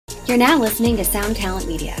You're now listening to Sound Talent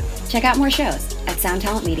Media. Check out more shows at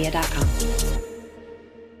soundtalentmedia.com.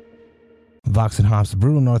 Vox and Hops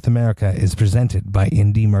Brutal North America is presented by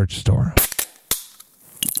Indie Merch Store.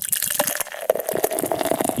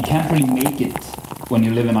 You can't really make it when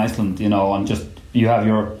you live in Iceland, you know, and just you have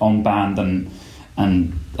your own band and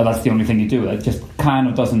that's the only thing you do. It just kind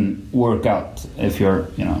of doesn't work out if you're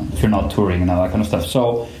not touring and all that kind of stuff.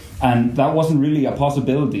 So, and that wasn't really a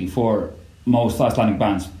possibility for most Icelandic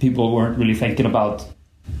bands. People weren't really thinking about,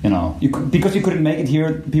 because you couldn't make it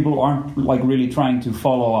here. People aren't like really trying to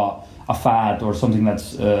follow a fad or something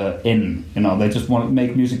that's in. They just want to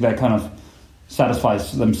make music that kind of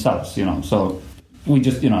satisfies themselves. So we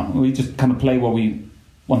just kind of play what we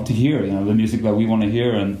want to hear. The music that we want to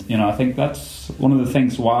hear, and I think that's one of the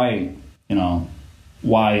things why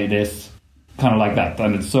it is kind of like that,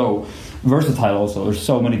 and it's so versatile also. There's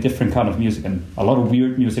so many different kind of music and a lot of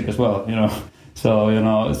weird music as well, So,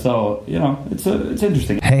 it's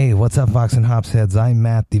interesting. Hey, what's up, Vox and Hops heads? I'm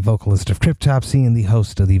Matt, the vocalist of Cryptopsy and the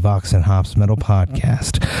host of the Vox and Hops Metal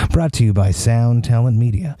Podcast, brought to you by Sound Talent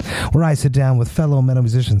Media, where I sit down with fellow metal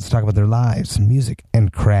musicians to talk about their lives, music,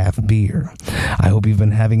 and craft beer. I hope you've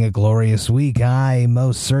been having a glorious week. I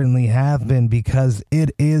most certainly have been, because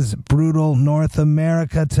it is Brutal North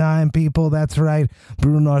America time, people. That's right.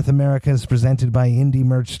 Brutal North America is presented by Indie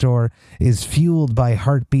Merch Store, is fueled by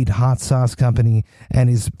Heartbeat Hot Sauce Company, and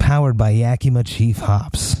is powered by Yakima Chief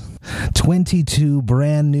Hops. 22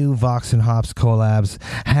 brand new Vox and Hops collabs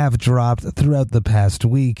have dropped throughout the past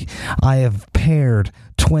week. I have paired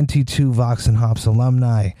 22 Vox and Hops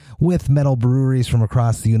alumni with metal breweries from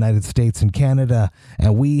across the United States and Canada,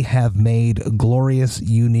 and we have made glorious,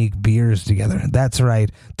 unique beers together. That's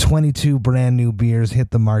right, 22 brand new beers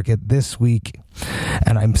hit the market this week,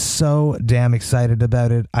 and I'm so damn excited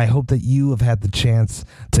about it. I hope that you have had the chance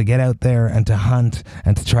to get out there and to hunt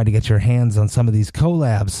and to try to get your hands on some of these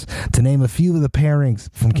collabs. To name a few of the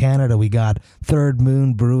pairings from Canada, we got Third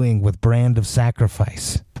Moon Brewing with Brand of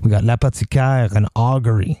Sacrifice. We got L'Apothicaire and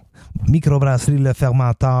Augury. Microbrasserie Le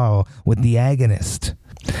Fermentor with The Agonist.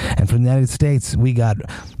 And from the United States, we got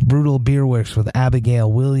Brutal Beer Works with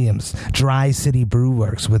Abigail Williams, Dry City Brew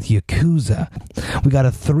Works with Yakuza. We got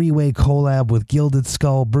a three-way collab with Gilded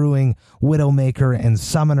Skull Brewing, Widowmaker, and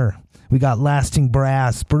Summoner. We got Lasting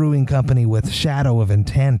Brass Brewing Company with Shadow of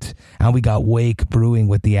Intent. And we got Wake Brewing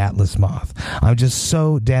with the Atlas Moth. I'm just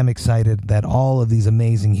so damn excited that all of these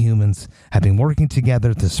amazing humans have been working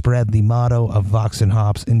together to spread the motto of Vox and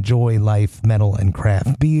Hops: enjoy life, metal, and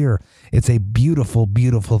craft beer. It's a beautiful,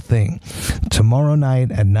 beautiful thing. Tomorrow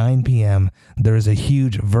night at 9 p.m., there is a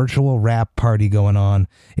huge virtual rap party going on.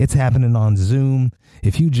 It's happening on Zoom.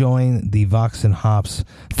 If you join the Vox and Hops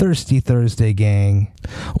Thirsty Thursday gang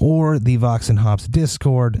or the Vox and Hops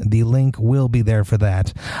Discord, the link will be there for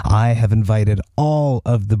that. I have invited all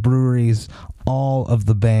of the breweries, all of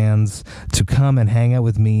the bands to come and hang out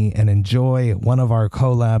with me and enjoy one of our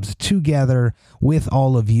collabs together with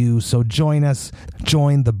all of you. So join us.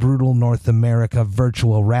 Join the Brutal North America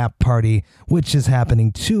virtual rap party, which is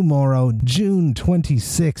happening tomorrow, June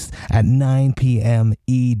 26th at 9 p.m.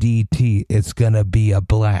 EDT. It's going to be a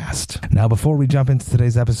blast. Now, before we jump into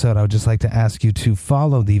today's episode, I would just like to ask you to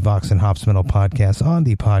follow the Vox and Hops Metal Podcast on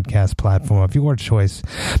the podcast platform of your choice.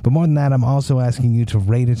 But more than that, I'm also asking you to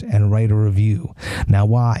rate it and write a review. Now,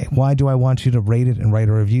 why? Why do I want you to rate it and write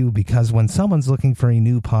a review? Because when someone's looking for a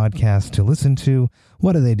new podcast to listen to,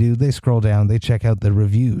 what do? They scroll down, they check out the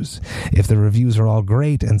reviews. If the reviews are all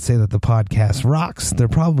great and say that the podcast rocks, they're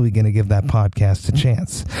probably going to give that podcast a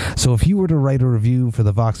chance. So if you were to write a review for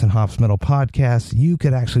the Vox and Hops Metal Podcast, you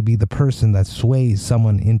could actually be the person that sways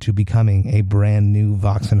someone into becoming a brand new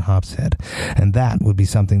Vox and Hops head. And that would be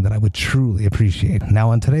something that I would truly appreciate. Now,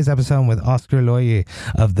 on today's episode with Oscar Loyer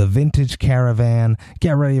of the Vintage Caravan,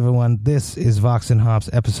 get ready, everyone. This is Vox and Hops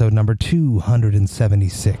episode number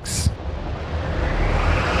 276.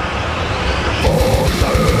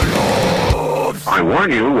 I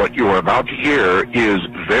warn you, what you are about to hear is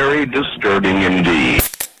very disturbing indeed.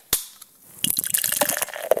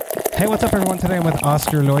 Hey, what's up, everyone? Today I'm with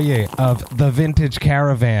Oscar Loyer of the Vintage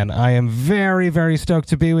Caravan. I am very, very stoked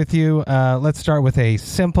to be with you. Let's start with a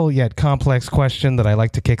simple yet complex question that I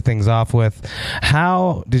like to kick things off with.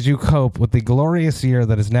 How did you cope with the glorious year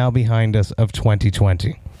that is now behind us of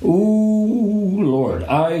 2020? Ooh, Lord.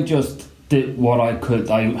 I just did what I could.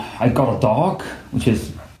 I got a dog, which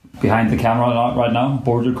is behind the camera right now,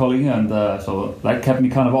 Border Collie, and so that kept me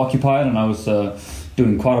kind of occupied, and I was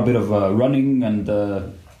doing quite a bit of running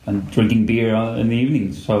and drinking beer in the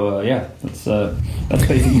evenings. So yeah, that's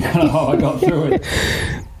basically kind of how I got through it.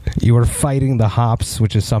 You were fighting the hops,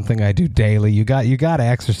 which is something I do daily. You got to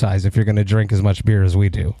exercise if you're going to drink as much beer as we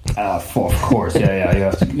do. Of course, yeah. You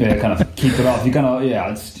have to kind of keep it off. You kind of,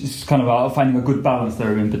 it's just kind of finding a good balance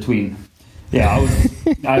there in between. Yeah,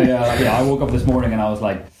 I woke up this morning and I was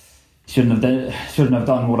like, shouldn't have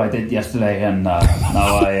done what I did yesterday, and now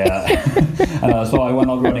so I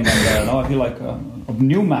went out running, and now I feel like a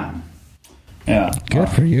new man. Yeah. Good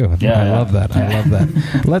for you. I love that. I love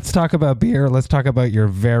that. Let's talk about beer. Let's talk about your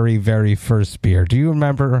very, very first beer. Do you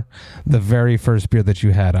remember the very first beer that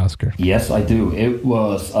you had, Oscar? Yes, I do. It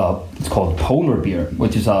was, it's called Polar Beer,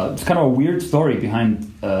 which is it's kind of a weird story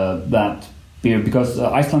behind that beer, because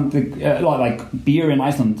Iceland, like beer in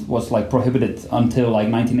Iceland was like prohibited until like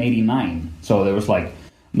 1989. So there was like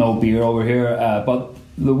no beer over here. But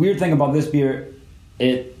the weird thing about this beer,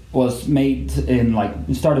 it was made in like,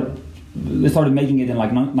 they started making it in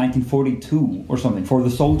like 1942 or something for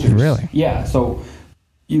the soldiers. Really? Yeah. So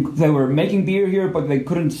they were making beer here, but they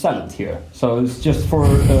couldn't sell it here. So it was just for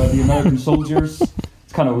the American soldiers.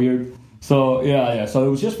 It's kind of weird. So yeah. So it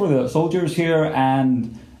was just for the soldiers here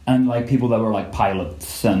and like people that were like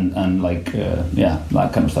pilots and like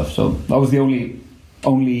that kind of stuff. So that was the only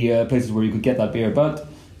places where you could get that beer. But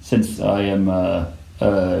since I am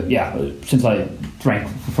since I drank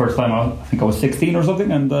for the first time, I think I was 16 or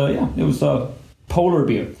something, and it was Polar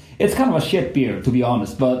Beer. It's kind of a shit beer, to be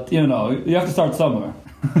honest, but you have to start somewhere.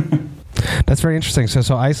 That's very interesting.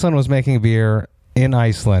 So Iceland was making beer in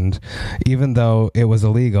Iceland, even though it was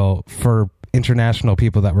illegal for international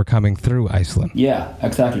people that were coming through Iceland. Yeah,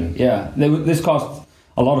 exactly. Yeah, this caused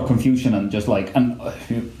a lot of confusion and just like, and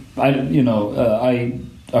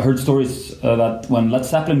I heard stories that when Led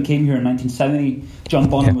Zeppelin came here in 1970, John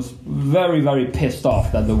Bonham was very, very pissed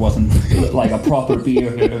off that there wasn't like a proper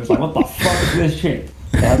beer here. It was like, what the fuck is this shit?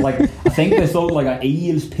 They had like, I think they sold like a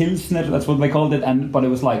Eils Pilsner, that's what they called it, but it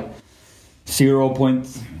was like 0 point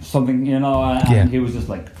something, and he was just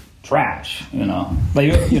like trash,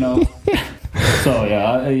 like, So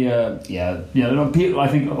people, I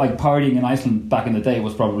think like partying in Iceland back in the day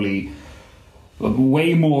was probably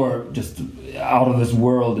way more just out of this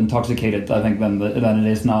world intoxicated, I think, than it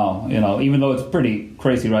is now. Even though it's pretty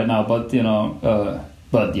crazy right now, but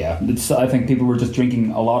I think people were just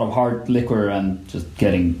drinking a lot of hard liquor and just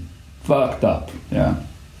getting fucked up.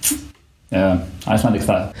 Yeah, Icelandic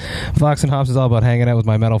style. Vox and Hops is all about hanging out with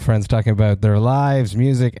my metal friends, talking about their lives,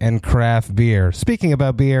 music, and craft beer. Speaking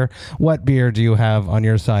about beer, what beer do you have on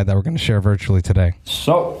your side that we're going to share virtually today?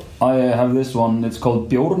 So, I have this one. It's called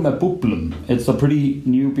Bjór með Bublum. It's a pretty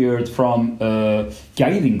new beer. It's from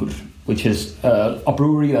Gæðingur, which is a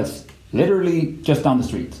brewery that's literally just down the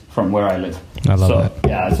street from where I live. I love that.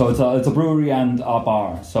 Yeah, so it's a brewery and a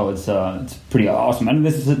bar, so it's pretty awesome. And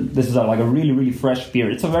this is like a really, really fresh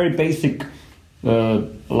beer. It's a very basic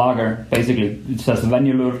lager. Basically, it says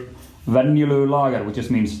venjulegur lager, which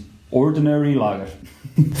just means ordinary lager.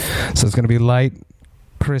 So it's going to be light,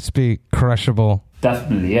 crispy, crushable.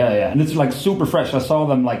 Definitely, yeah, and it's like super fresh. I saw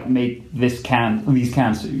them like make these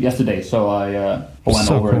cans yesterday, so I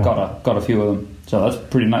went over and got a few of them. So that's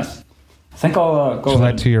pretty nice. I think I'll go ahead.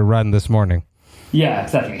 Led to your run this morning. Yeah,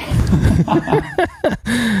 exactly.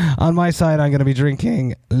 On my side, I'm going to be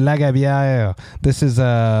drinking La Gabière. This is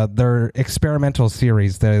their experimental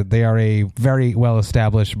series. They are a very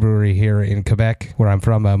well-established brewery here in Quebec, where I'm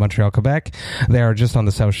from, Montreal, Quebec. They are just on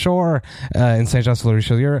the South Shore in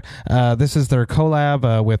Saint-Jean-sur-le-Richelieu. This is their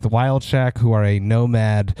collab with Wild Shack, who are a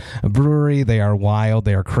nomad brewery. They are wild.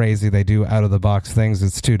 They are crazy. They do out-of-the-box things.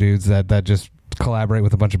 It's two dudes that just collaborate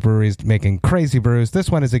with a bunch of breweries making crazy brews. This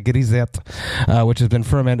one is a grisette, which has been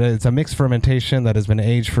fermented. It's a mixed fermentation that has been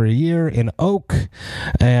aged for a year in oak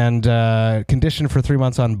and conditioned for 3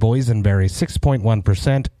 months on boysenberry,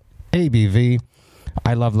 6.1% ABV.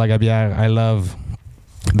 I love La Gabière. I love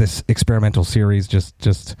this experimental series.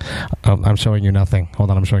 I'm showing you nothing.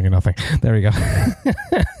 Hold on, I'm showing you nothing. There we go.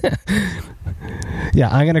 Yeah,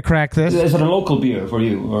 I'm going to crack this. Is it a local beer for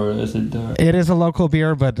you, or is it... It is a local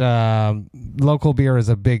beer, but local beer is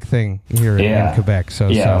a big thing here in Quebec. So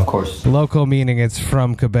of course. Local meaning it's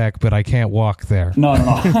from Quebec, but I can't walk there. No.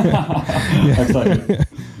 Exactly.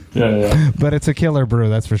 Yeah. But it's a killer brew,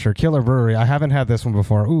 that's for sure. Killer brewery. I haven't had this one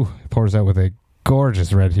before. Ooh, it pours out with a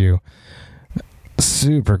gorgeous red hue.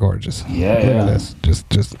 Super gorgeous. Look at this.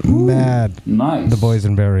 Just mad. Nice. The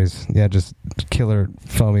boysenberries. Yeah, just killer,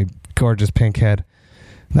 foamy, gorgeous pink head.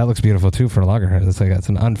 That looks beautiful too for a lager. It's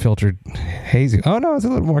an unfiltered hazy. Oh no, it's a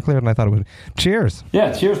little more clear than I thought it would. Cheers.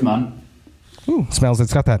 Yeah, cheers, man. Ooh, smells.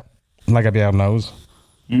 It's got that La Gabière nose.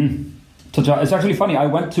 So it's actually funny. I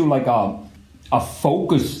went to like a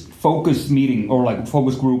focus meeting or like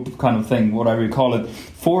focus group kind of thing, whatever you call it,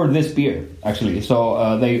 for this beer actually.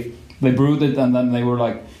 So they brewed it, and then they were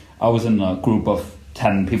like, I was in a group of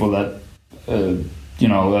 10 people that I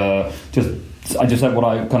just said what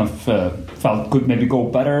I kind of felt could maybe go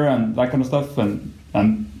better and that kind of stuff, and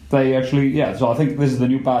they actually So I think this is the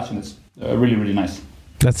new batch, and it's really, really nice.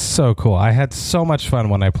 That's so cool. I had so much fun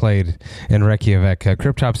when I played in Reykjavik.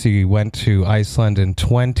 Cryptopsy went to Iceland in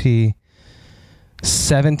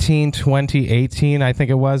 2017, 2018, I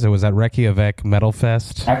think it was. It was at Reykjavik Metal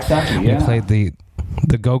Fest. Exactly, yeah. We played the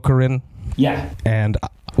Gokurin. Yeah. And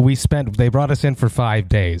they brought us in for 5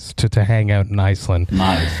 days to hang out in Iceland.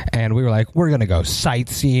 Nice. And we were like, we're going to go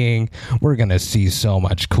sightseeing. We're going to see so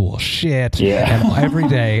much cool shit. Yeah. And every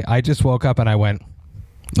day I just woke up and I went,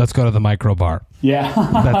 let's go to the micro bar. Yeah.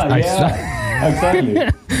 Exactly.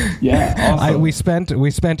 Yeah. Awesome.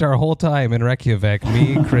 We spent our whole time in Reykjavik,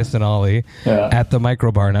 me, Chris, and Ollie, at the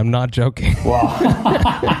micro bar, and I'm not joking. Wow.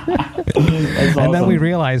 That's awesome. And then we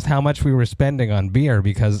realized how much we were spending on beer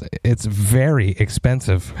because it's very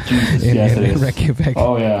expensive in Reykjavik.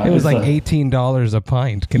 Oh yeah, it was like $18 a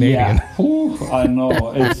pint Canadian. Yeah. Ooh, I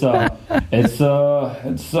know.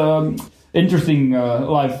 It's interesting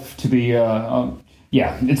life to be.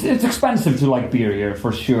 It's expensive to like beer here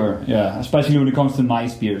for sure. Yeah, especially when it comes to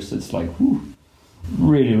nice beers, it's like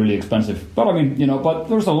really, really expensive. But I mean, but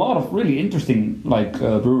there's a lot of really interesting like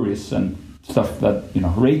breweries and stuff that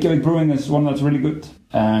Reykjavik Brewing is one that's really good,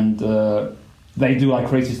 and they do like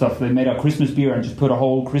crazy stuff. They made a Christmas beer and just put a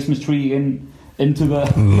whole Christmas tree into the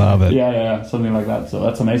love it. Yeah, something like that. So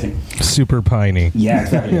that's amazing. Super piney. Yeah,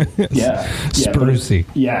 exactly. Yeah, sprucey.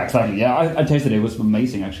 Yeah, exactly. Yeah, I tasted it. It was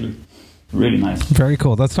amazing actually. Really nice. Very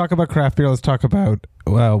cool. Let's talk about craft beer. Let's talk about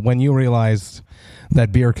when you realized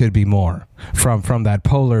that beer could be more from that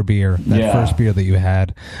polar beer, that first beer that you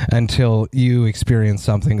had, until you experienced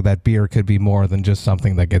something that beer could be more than just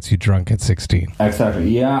something that gets you drunk at 16. Exactly.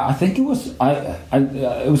 Yeah, I think it was.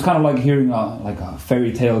 It was kind of like hearing a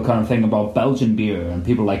fairy tale kind of thing about Belgian beer, and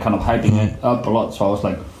people like kind of hyping it up a lot. So I was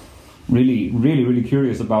like really, really, really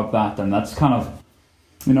curious about that, and that's kind of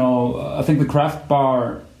I think the craft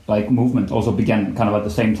bar movement also began kind of at the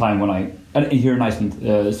same time when here in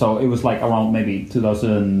Iceland. So it was like around maybe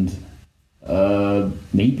 2000,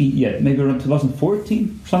 maybe around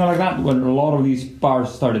 2014, something like that, when a lot of these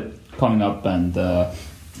bars started coming up and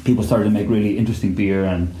people started to make really interesting beer.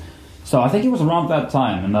 And so I think it was around that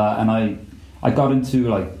time, and I got into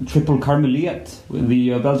like Triple Carmeliet,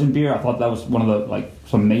 the Belgian beer. I thought that was one of the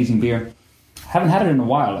some amazing beer. Haven't had it in a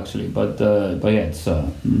while actually, but yeah, it's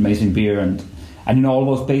amazing beer. And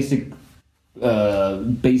all those basic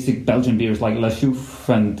Belgian beers like La Chouffe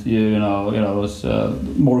and those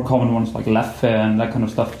more common ones like Leffe and that kind of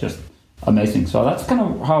stuff, just amazing. So that's kind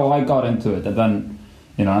of how I got into it. And then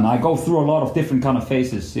and I go through a lot of different kind of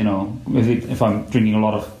phases. If I'm drinking a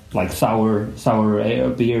lot of like sour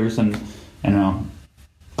beers and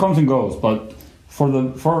comes and goes. But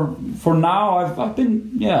for now I've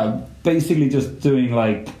been basically just doing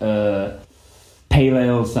like pale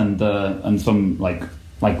ales and some like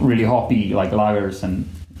really hoppy like lagers, and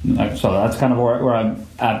so that's kind of where I'm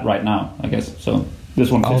at right now, I guess. So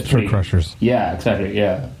this one Ultra Crushers. Yeah, exactly.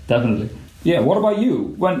 Yeah, definitely. Yeah. What about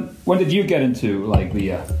you? When did you get into like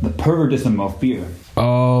the pervertism of beer?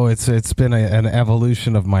 Oh, it's been an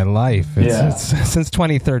evolution of my life. It's since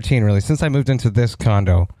 2013, really, since I moved into this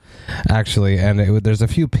condo, actually. And there's a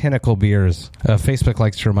few pinnacle beers. Facebook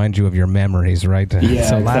likes to remind you of your memories, right? Yeah,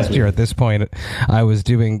 so last year at this point, I was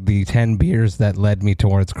doing the 10 beers that led me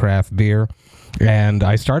towards craft beer. And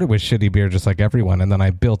I started with shitty beer just like everyone. And then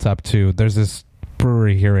I built up to, there's this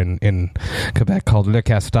brewery here in Quebec called Le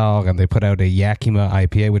Castor, and they put out a Yakima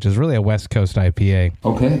IPA, which is really a West Coast IPA.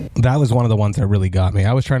 Okay. That was one of the ones that really got me.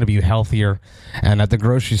 I was trying to be healthier, and at the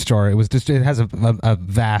grocery store, it has a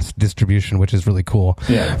vast distribution, which is really cool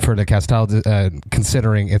for Le Castor,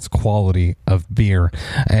 considering its quality of beer.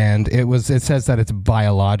 And it says that it's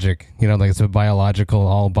biologic, it's a biological,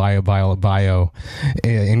 all bio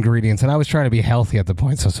ingredients. And I was trying to be healthy at the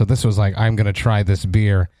point, so this was like, I'm going to try this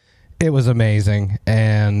beer. It was amazing,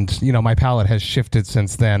 and my palate has shifted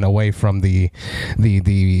since then away from the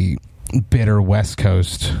bitter West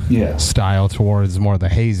Coast style towards more the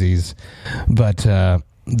hazies. But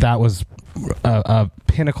that was a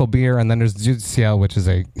pinnacle beer, and then there's Juiciel, which is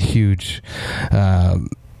a huge,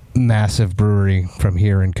 massive brewery from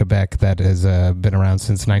here in Quebec that has been around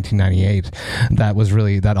since 1998.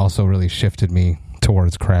 That also really shifted me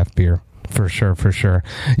towards craft beer. For sure.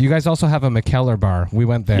 You guys also have a McKellar bar. We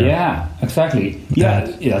went there. Yeah, exactly. Yeah,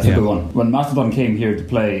 that's a good one. When Mastodon came here to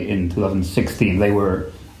play in 2016, they were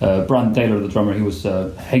Brandon Taylor, the drummer, he was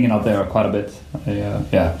hanging out there quite a bit.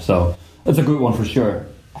 Yeah, so it's a good one for sure.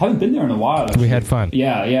 I haven't been there in a while, actually. We had fun.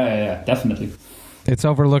 Yeah, definitely. It's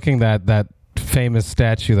overlooking that famous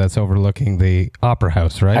statue that's overlooking the Opera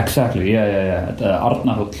House, right? Exactly, yeah. At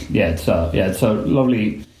Arnarhóll. Yeah, it's a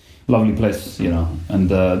lovely place, you know. And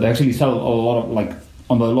they actually sell a lot of, like,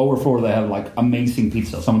 on the lower floor they have, like, amazing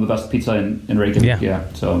pizza. Some of the best pizza in Reykjavik.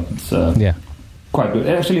 Yeah. So it's quite good.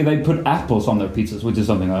 Actually, they put apples on their pizzas, which is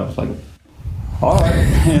something I was like, all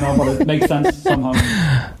right, you know, but it makes sense somehow.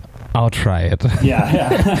 I'll try it.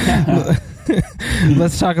 Yeah.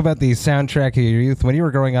 Let's talk about the soundtrack of your youth. When you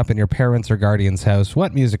were growing up in your parents' or guardians' house,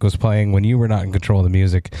 what music was playing when you were not in control of the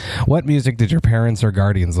music? What music did your parents or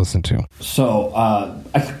guardians listen to? So,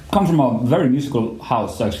 I come from a very musical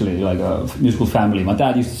house, actually, like a musical family. My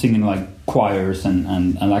dad used to sing in, like, choirs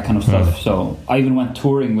and that kind of stuff. So I even went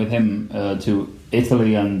touring with him to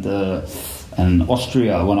Italy and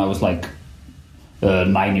Austria when I was, like,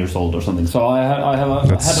 9 years old or something. So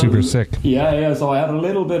That's super sick. Yeah. So I had a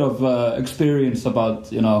little bit of experience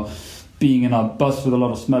about, you know, being in a bus with a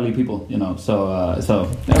lot of smelly people, you know. So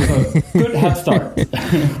that was a good head start.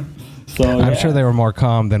 So I'm sure they were more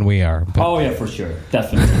calm than we are. But. Oh yeah, for sure,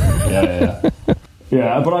 definitely.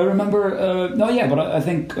 Yeah. But I remember. But I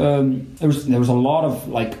think there was a lot of,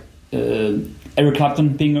 like, Eric Clapton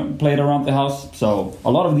being played around the house. So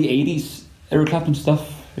a lot of the '80s Eric Clapton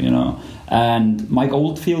stuff, you know. And Mike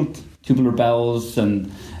Oldfield, Tubular Bells, and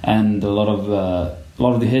a lot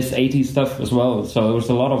of his '80s stuff as well. So there was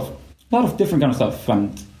a lot of different kind of stuff.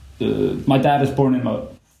 And my dad is born in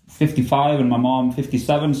 55, and my mom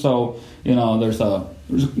 57. So, you know, there's a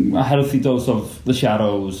healthy dose of The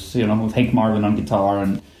Shadows, you know, with Hank Marvin on guitar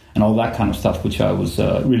and all that kind of stuff, which I was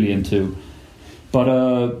really into. But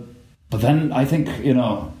then I think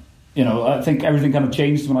I think everything kind of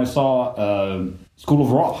changed when I saw School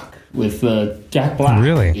of Rock with Jack Black.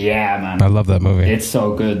 Really? Yeah, man. I love that movie. It's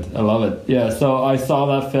so good. I love it. Yeah, so I saw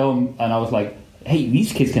that film and I was like, hey,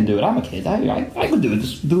 these kids can do it. I'm a kid. I could do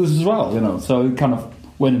this as well, you know. So it kind of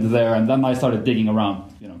went into there, and then I started digging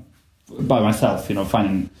around, you know, by myself, you know,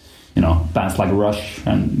 finding, you know, bands like Rush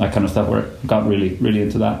and that kind of stuff, where I got really, really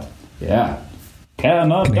into that. Yeah.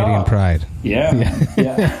 Canadian pride. Yeah.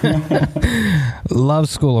 Love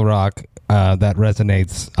School of Rock. That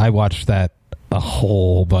resonates. I watched that a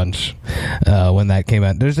whole bunch when that came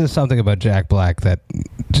out. There's just something about Jack Black that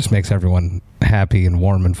just makes everyone happy and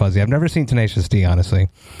warm and fuzzy. I've never seen Tenacious D, honestly.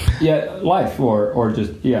 Yeah, live or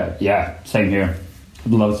just same here.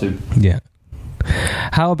 I'd love to. Yeah.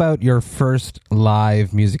 How about your first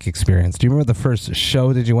live music experience? Do you remember the first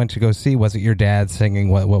show that you went to go see? Was it your dad singing?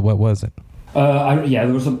 What was it? There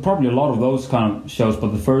was probably a lot of those kind of shows,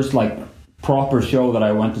 but the first, like, proper show that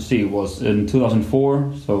I went to see was in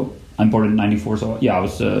 2004. So I'm born in 94, so yeah, I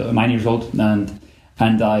was 9 years old, and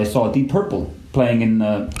I saw Deep Purple playing in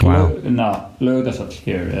Laugardalsvöll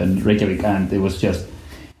here in Reykjavik, and it was just,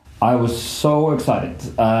 I was so excited,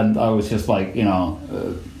 and I was just like, you know,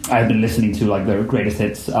 I had been listening to, like, their greatest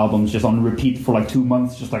hits albums just on repeat for like 2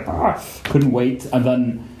 months, just like couldn't wait, and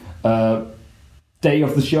then day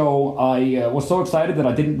of the show, I was so excited that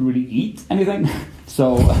I didn't really eat anything.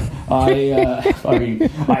 So I ate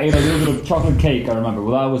a little bit of chocolate cake, I remember.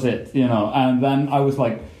 Well, that was it, you know. And then I was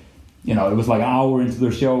like, you know, it was like an hour into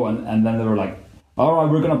their show, and then they were like, all right,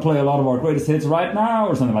 we're going to play a lot of our greatest hits right now,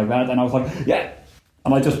 or something like that. And I was like, yeah.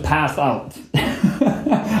 And I just passed out.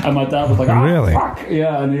 And my dad was like, really? Fuck.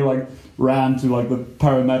 Yeah, and he, like, ran to, like, the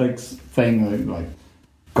paramedics thing, like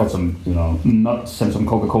got some, you know, nuts and some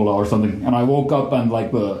Coca-Cola or something, and I woke up and,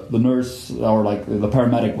 like, the nurse or, like, the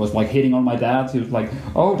paramedic was, like, hitting on my dad. He was like,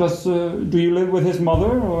 oh, do you live with his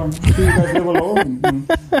mother, or do you guys live alone?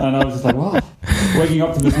 And I was just like, wow, waking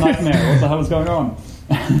up to this nightmare, what the hell is going on?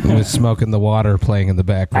 It was Smoke in the Water playing in the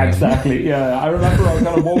background. Exactly, yeah. I remember I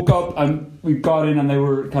kind of woke up and we got in and they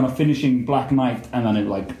were kind of finishing Black Knight, and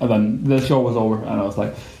then the show was over, and I was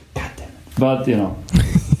like, God damn it. But, you know,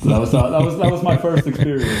 that was my first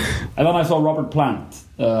experience. And then I saw Robert Plant,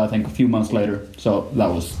 I think a few months later. So that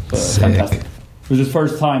was fantastic. It was his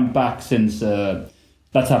first time back since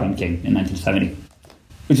That's Happening King in 1970,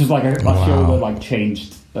 which is like a show that, like,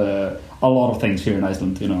 changed a lot of things here in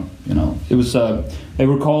Iceland. You know, it was they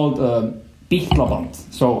were called Beatlaband,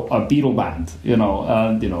 so a Beatle band. You know,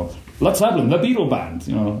 and, you know, Let's Zeppelin, the Beatle band.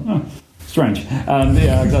 You know, strange. And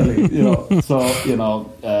yeah, exactly. You know, so, you know,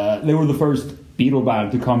 they were the first Beatle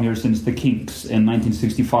band to come here since the Kinks in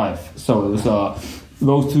 1965. So it was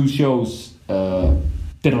those two shows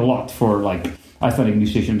did a lot for, like, Icelandic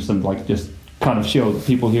musicians, and, like, just kind of showed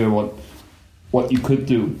people here what you could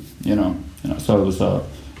do. You know. So it was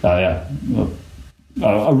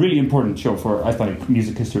a really important show for Icelandic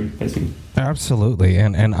music history, basically. Absolutely,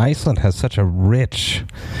 and Iceland has such a rich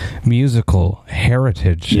musical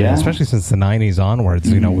heritage, especially since the 90s onwards.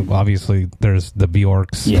 You know, obviously there's the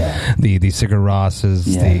Bjorks, the Sigur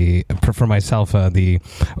Rosses, for myself, the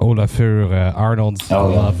Olafur Arnolds.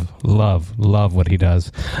 Love what he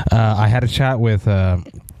does. I had a chat with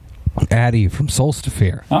Addy from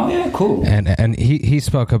Solstafir. Oh yeah, cool. And he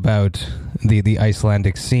spoke about the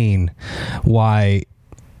Icelandic scene, why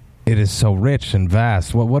it is so rich and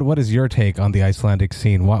vast. What is your take on the Icelandic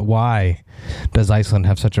scene? Why does Iceland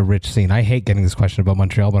have such a rich scene? I hate getting this question about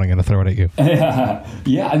Montreal, but I'm going to throw it at you.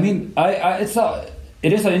 Yeah, I mean,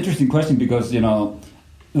 it is an interesting question because, you know,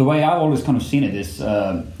 the way I've always kind of seen it is,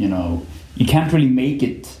 you know, you can't really make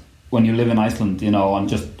it when you live in Iceland, you know, and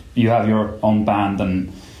just you have your own band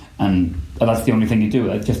and that's the only thing you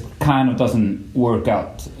do. It just kind of doesn't work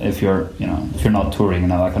out if you're not touring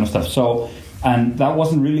and all that kind of stuff. So, and that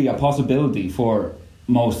wasn't really a possibility for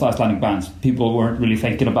most Icelandic bands. People weren't really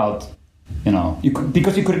thinking about, you know,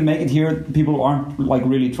 because you couldn't make it here. People aren't like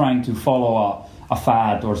really trying to follow a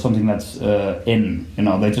fad or something that's in. You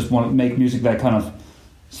know, they just want to make music that kind of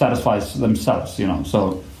satisfies themselves. You know,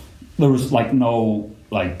 so there was like no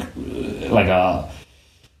like a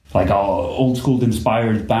old school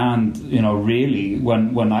inspired band, you know, really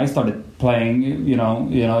when I started playing, you know,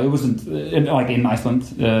 it wasn't like in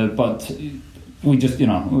Iceland, but we just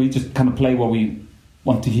kind of play what we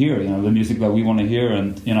want to hear, you know, the music that we want to hear.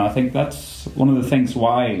 And, you know, I think that's one of the things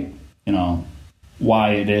why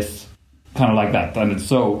it is kind of like that. And it's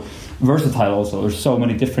so versatile also. There's so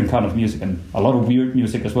many different kind of music and a lot of weird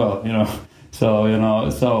music as well, you know. So,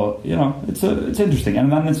 it's interesting.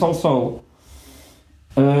 And then it's also,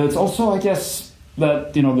 I guess,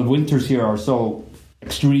 that, you know, the winters here are so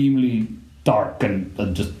extremely dark and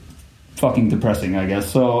just fucking depressing, I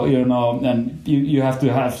guess. So, you know, and you have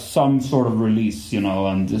to have some sort of release, you know,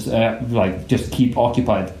 and just just keep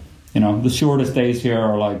occupied. You know, the shortest days here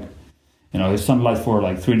are like, you know, it's sunlight for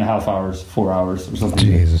like 3.5 hours, 4 hours or something.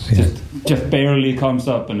 Jesus, yeah. Just barely comes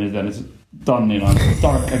up and then it's done, you know, it's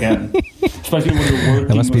dark again. Especially when you're working.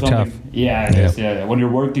 That must be tough. Yeah, it is, yeah. When you're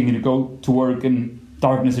working and you go to work in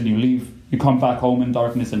darkness and you leave, you come back home in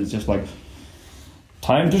darkness and it's just like,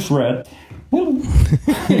 time to shred.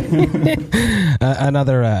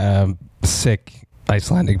 Another sick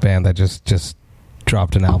Icelandic band that just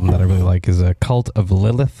dropped an album that I really like is a Cult of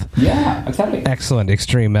Lilith. Yeah, exactly. Excellent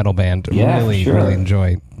extreme metal band. Yeah, really sure. Really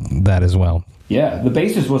enjoy that as well. Yeah, the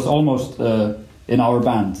bassist was almost in our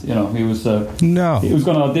band. You know, he was going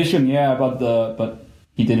to audition. Yeah, but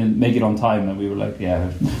he didn't make it on time, and we were like,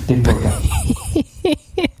 yeah, didn't work out.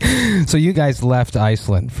 So you guys left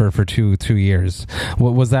Iceland for 2 years.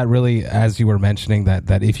 Was that really, as you were mentioning,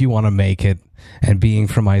 that if you want to make it, and being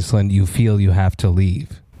from Iceland, you feel you have to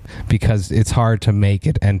leave? Because it's hard to make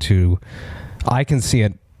it I can see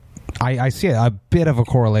it. I see a bit of a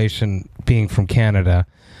correlation being from Canada.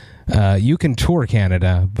 You can tour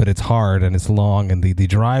Canada, but it's hard and it's long and the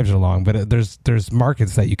drives are long, but there's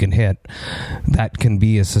markets that you can hit that can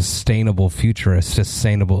be a sustainable future, a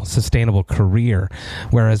sustainable career.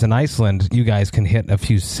 Whereas in Iceland, you guys can hit a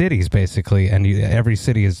few cities basically, and every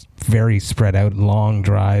city is very spread out, long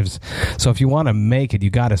drives. So if you want to make it, you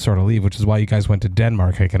got to sort of leave, which is why you guys went to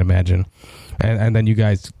Denmark, I can imagine. And then you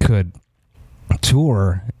guys could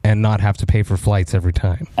tour and not have to pay for flights every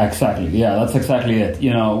time. Exactly. Yeah, that's exactly it.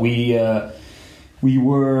 You know, we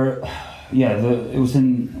were, it was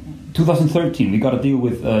in 2013. We got a deal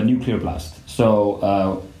with Nuclear Blast.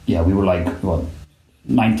 So we were like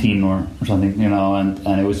 19 or something, you know, and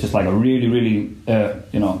it was just like a really, really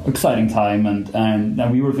exciting time,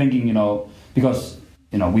 and we were thinking, you know, because,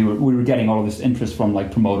 you know, we were getting all of this interest from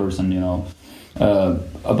like promoters and, you know,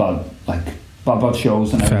 about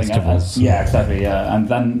shows and everything. Festivals. Yeah, exactly. Yeah, and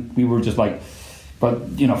then we were just like, but,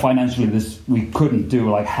 you know, financially we couldn't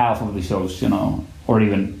do like half of the shows, you know, or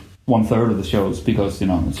even 1/3 of the shows, because, you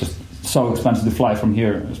know, it's just so expensive to fly from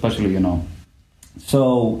here, especially, you know.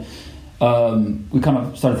 So we kind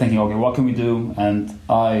of started thinking, okay, what can we do? And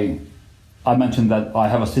I mentioned that I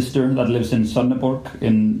have a sister that lives in Sønderborg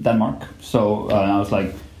in Denmark. So I was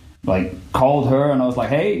like called her and I was like,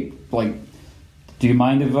 hey, like, do you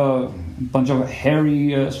mind if a bunch of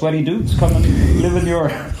hairy, sweaty dudes come and live in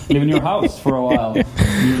your house for a while? And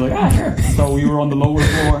he was like, sure. So we were on the lower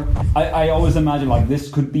floor. I always imagine like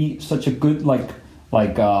this could be such a good like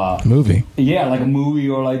movie. Yeah, like a movie,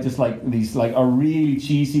 or like just like these like a really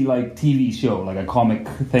cheesy like TV show, like a comic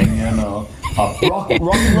thing, you know. A rock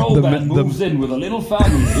and roll band moves in with a little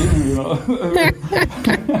family, you know.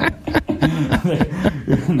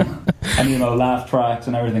 And laugh tracks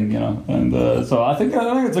and everything, and so I think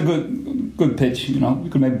it's a good pitch. We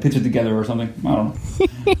could maybe pitch it together or something. I don't know.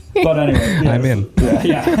 But anyway, yes. I'm in.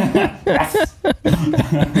 Yeah. Yes.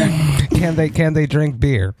 Can they drink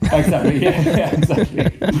beer? Exactly. Yeah, exactly.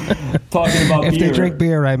 Talking about if beer. they drink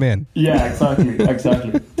beer, I'm in. Yeah, exactly.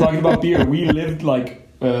 Talking about beer, we lived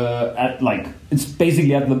it's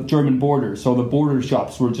basically at the German border, so the border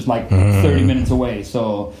shops were just 30 minutes away.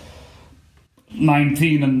 So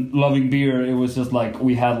 19 and loving beer, it was just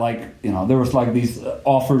we had there was these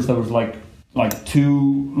offers that was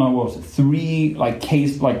three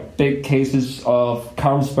big cases of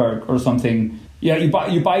Carlsberg or something. Yeah,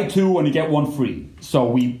 you buy two and you get one free. So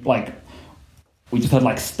we just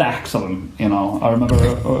had stacks of them. I remember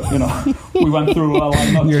we went through a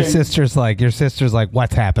line. Your sister's like,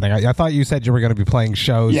 what's happening? I thought you said you were going to be playing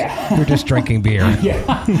shows. Yeah. You're just drinking beer.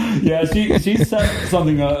 Yeah. She said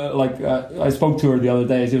something I spoke to her the other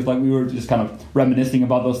day. She was we were just kind of reminiscing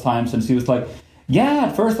about those times, and she was like, yeah.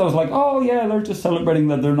 At first I was like, oh yeah, they're just celebrating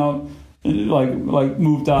that they're not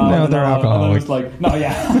moved out. No, they're alcoholics. And then it's no,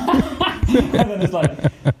 yeah. And then it's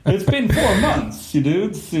it's been 4 months, you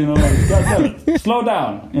dudes. Slow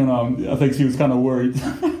down. I think she was kind of worried,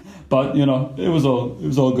 but it was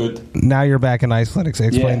all good. Now you're back in Iceland.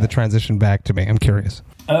 Explain the transition back to me. I'm curious.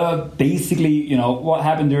 Basically, what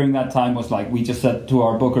happened during that time was we just said to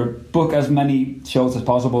our booker, book as many shows as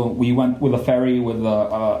possible. We went with a ferry with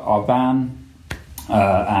our van,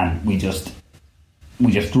 and we just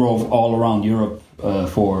drove all around Europe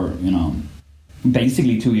for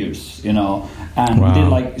basically 2 years, and wow. We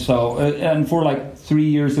did and for 3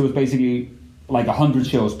 years it was basically 100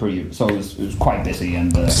 shows per year, so it was quite busy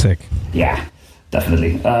and sick. Yeah,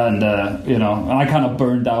 definitely. And and I kind of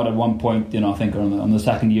burned out at one point, I think on the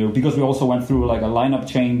second year, because we also went through a lineup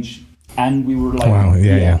change, and we were wow,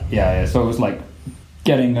 yeah. So it was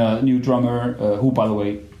getting a new drummer, who by the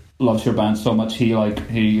way loves your band so much. He cool.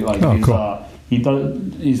 He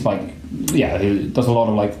does a lot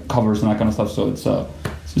of covers and that kind of stuff. So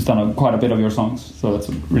he's done quite a bit of your songs. So that's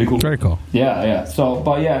really cool. Very cool. Yeah. So,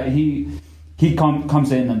 but yeah, he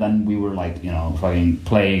comes in, and then we were fucking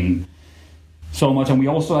playing so much, and we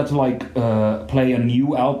also had to play a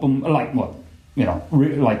new album,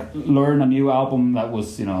 learn a new album that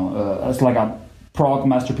was it's a prog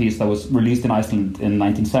masterpiece that was released in Iceland in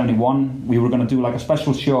 1971. We were going to do a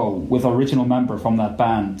special show with original member from that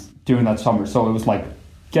band during that summer. So it was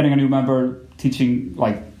getting a new member, teaching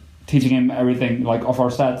him everything of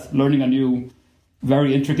our set, learning a new,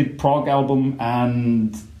 very intricate prog album,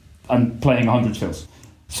 and playing 100 shows.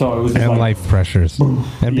 So it was just life pressures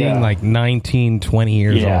and being 19, 20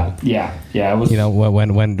 years old. Yeah. It was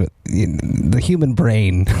when the human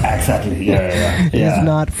brain is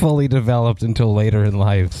not fully developed until later in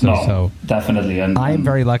life. So definitely. And I'm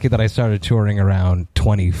very lucky that I started touring around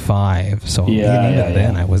 25. So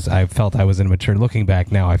then I felt I was immature. Looking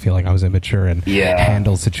back now, I feel like I was immature and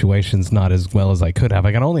handled situations not as well as I could have.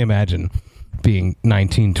 I can only imagine being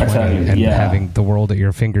 19, 20 and having the world at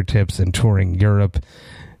your fingertips and touring Europe,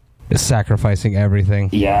 sacrificing everything.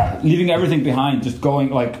 Yeah, leaving everything behind, just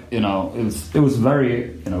going it was very,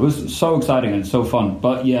 it was so exciting and so fun.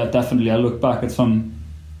 But yeah, definitely I look back at some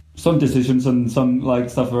decisions and some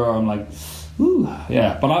stuff where I'm ooh,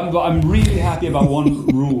 yeah. But I'm really happy about one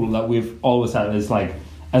rule that we've always had is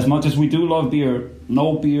as much as we do love beer,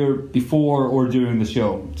 no beer before or during the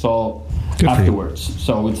show. So afterwards.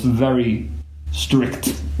 So it's very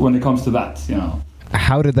strict when it comes to that,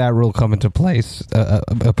 How did that rule come into place?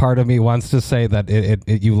 A part of me wants to say that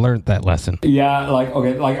you learned that lesson. Yeah,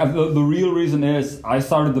 the real reason is I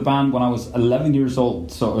started the band when I was 11 years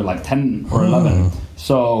old, so 10 or 11.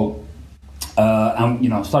 So,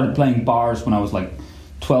 and started playing bars when I was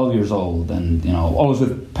 12 years old, and always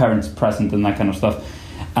with parents present and that kind of stuff.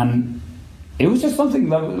 And it was just something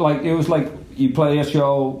that it was you play a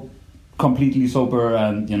show completely sober,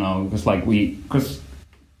 and I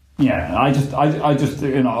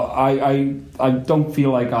don't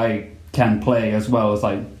feel like I can play as well as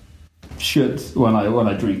I should when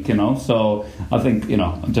I drink, So I think,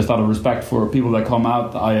 just out of respect for people that come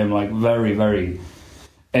out, I am very, very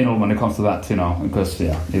anal when it comes to that, because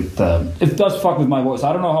it does fuck with my voice.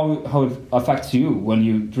 I don't know how it affects you when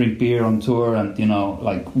you drink beer on tour and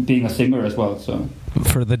being a singer as well. So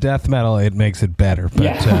for the death metal, it makes it better.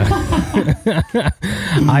 But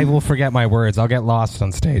I will forget my words. I'll get lost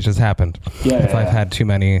on stage. It's happened. If I've had too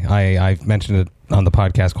many, I've mentioned it on the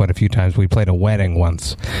podcast quite a few times. We played a wedding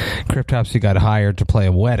once. Cryptopsy got hired to play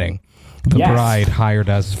a wedding. The bride hired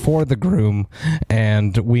us for the groom,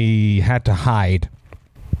 and we had to hide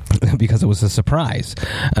because it was a surprise.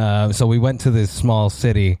 So we went to this small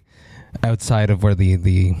city outside of where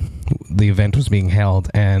the event was being held,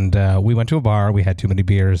 and we went to a bar. We had too many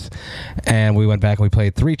beers, and we went back and we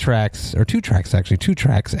played two tracks,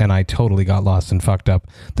 and I totally got lost and fucked up.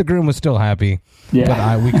 The groom was still happy,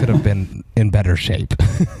 but we could have been in better shape.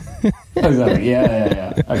 Exactly.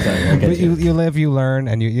 Yeah. Exactly. But you live, you learn,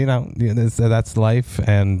 and you know that's life,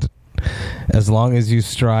 and as long as you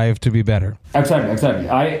strive to be better. Exactly.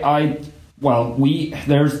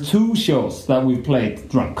 There's 2 shows that we've played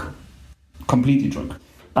drunk, completely drunk,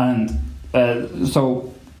 and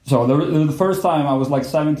so the first time I was like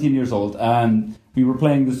 17 years old, and we were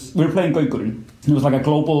playing Gaukurinn. It was like a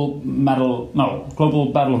global battle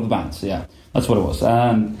of the bands. Yeah, that's what it was.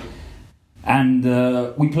 And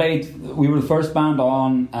we were the first band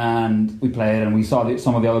on, and we played, and we saw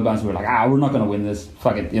some of the other bands. We were like, we're not going to win this.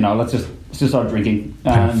 Fuck it, let's just start drinking.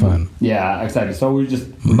 Have fun. Yeah, exactly. So we just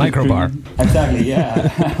microbar. Exactly, yeah.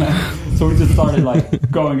 So we just started like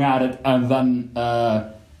going at it, and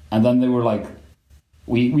then they were like,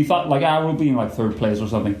 we thought like, we'll be in like 3rd place or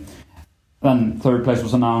something. Then 3rd place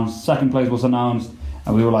was announced, 2nd place was announced,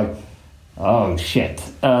 and we were like, oh shit.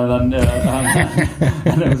 And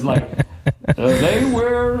it was like, they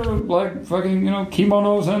wear like fucking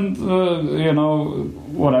kimonos and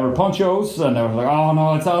whatever ponchos, and they were like, oh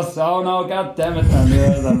no, it's us, oh no, god damn it. And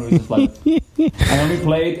then we were just like, and then we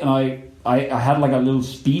played, and I had like a little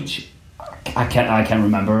speech. I can't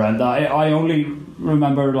remember, and I only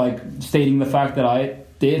remember like stating the fact that I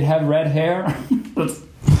did have red hair.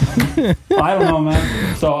 I don't know,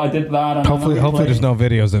 man. So I did that. And hopefully there's no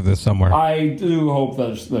videos of this somewhere. I do hope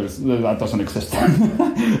there's that doesn't exist.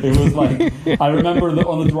 It was like, I remember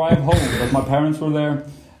on the drive home, because my parents were there.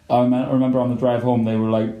 I remember on the drive home, they were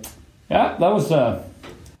like, yeah, that was, okay,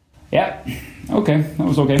 that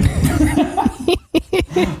was okay.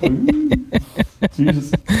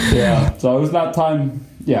 Jesus. Yeah, so it was that time,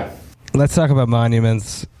 yeah. Let's talk about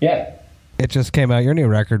Monuments. Yeah. It just came out, your new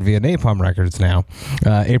record via Napalm Records now,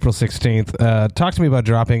 April 16th. Talk to me about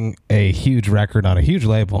dropping a huge record on a huge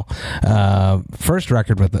label. First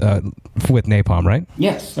record with Napalm, right?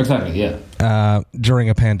 Yes, exactly, yeah. During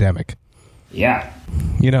a pandemic. Yeah.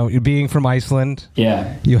 Being from Iceland,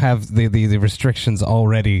 yeah, you have the restrictions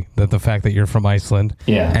already, the fact that you're from Iceland,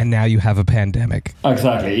 yeah, and now you have a pandemic.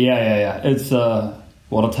 Exactly, yeah. It's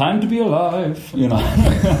what a time to be alive,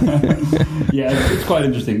 Yeah, it's quite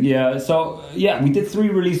interesting. Yeah, so we did 3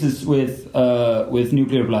 releases with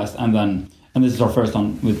Nuclear Blast, and this is our first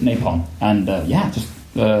one with Napalm, and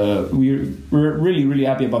we're really really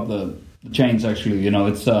happy about the change. Actually,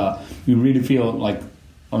 it's we really feel like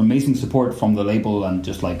amazing support from the label and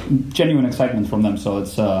just like genuine excitement from them. So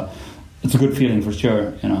it's a good feeling for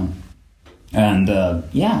sure, And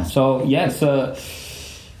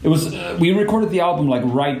it was we recorded the album like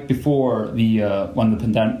right before when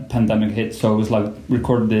the pandemic hit. So it was like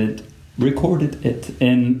recorded it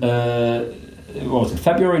in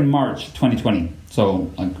February and March 2020. So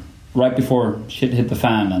like right before shit hit the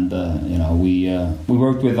fan, and we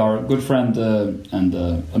worked with our good friend and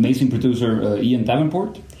amazing producer Ian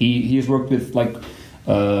Davenport. He has worked with like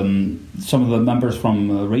some of the members from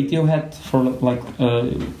Radiohead for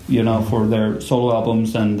for their solo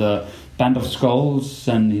albums, and Band of Skulls,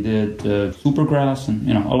 and he did Supergrass, and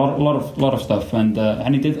a lot of stuff, and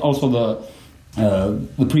he did also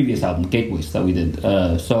the previous album Gateways that we did.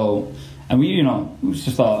 And we, it was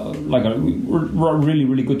just a really,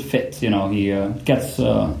 really good fit. He gets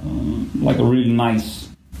like a really nice,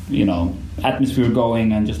 atmosphere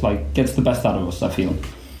going, and just like gets the best out of us, I feel.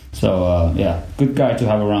 So good guy to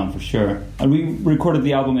have around for sure. And we recorded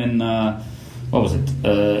the album in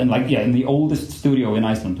in the oldest studio in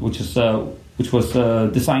Iceland, which was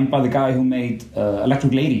designed by the guy who made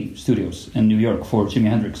Electric Lady Studios in New York for Jimi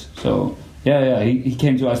Hendrix. So he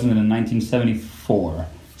came to Iceland in 1974.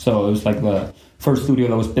 So it was like the first studio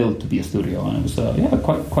that was built to be a studio, and it was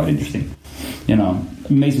quite interesting.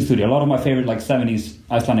 Amazing studio. A lot of my favorite 70s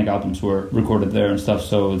Icelandic albums were recorded there and stuff.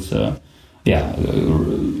 So it's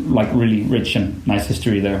really rich and nice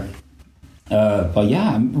history there.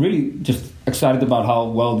 I'm really just excited about how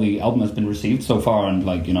well the album has been received so far, and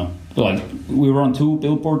we were on 2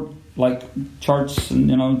 Billboard charts, and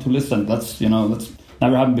to listen. That's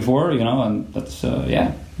never happened before, and that's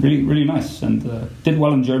really, really nice, and did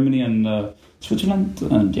well in Germany and Switzerland,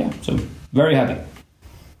 and so very happy.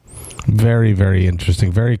 Very, very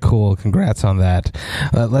interesting. Very cool. Congrats on that.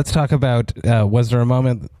 Let's talk about, was there a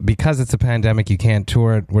moment, because it's a pandemic, you can't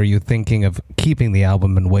tour it, were you thinking of keeping the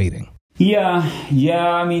album and waiting? Yeah,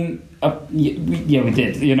 I mean, we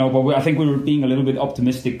did, but I think we were being a little bit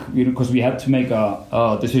optimistic, because we had to make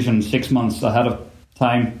a decision 6 months ahead of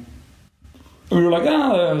time. we were like,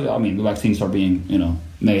 I mean, the vaccines are being,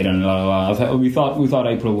 made, and we thought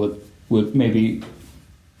April would maybe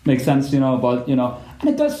make sense, but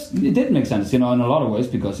and it did make sense, in a lot of ways,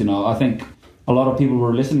 because I think a lot of people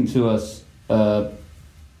were listening to us that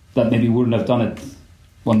maybe wouldn't have done it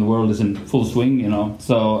when the world is in full swing,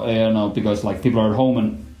 so because like people are at home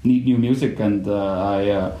and need new music, and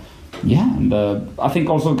I think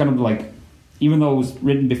also kind of like, even though it was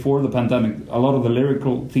written before the pandemic, a lot of the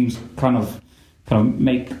lyrical themes kind of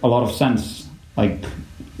make a lot of sense, like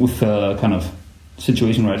with the kind of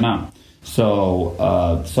situation right now. So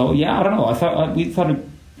yeah, I don't know. We thought it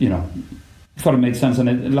made sense, and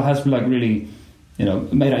it has like really,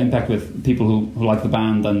 made an impact with people who like the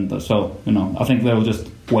band, and so I think they'll just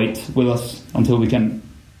wait with us until we can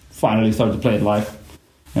finally start to play it live.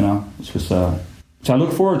 It's just so I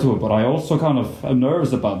look forward to it, but I also kind of am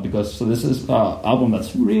nervous about, because this is an album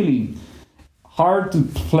that's really hard to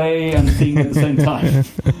play and sing at the same time.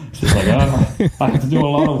 It's just like I have to do a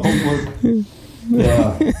lot of homework.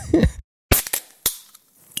 Yeah.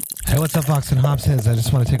 Hey, what's up, Vox and Hops heads? I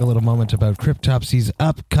just want to take a little moment about Cryptopsy's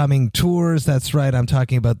upcoming tours. That's right, I'm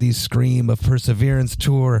talking about the Scream of Perseverance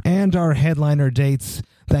tour and our headliner dates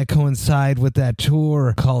that coincide with that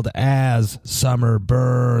tour, called As Summer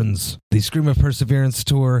Burns. The Scream of Perseverance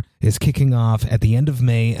tour is kicking off at the end of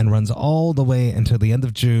May and runs all the way until the end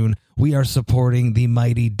of June. We are supporting the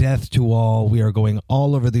mighty Death to All. We are going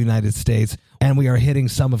all over the United States, and we are hitting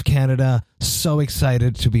some of Canada. So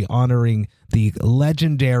excited to be honoring the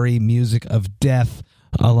legendary music of Death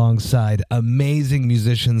alongside amazing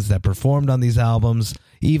musicians that performed on these albums.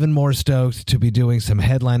 Even more stoked to be doing some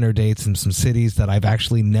headliner dates in some cities that I've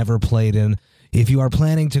actually never played in. If you are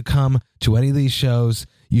planning to come to any of these shows,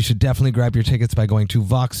 you should definitely grab your tickets by going to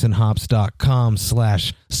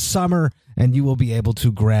voxandhops.com/summer, and you will be able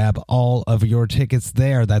to grab all of your tickets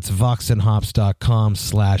there. That's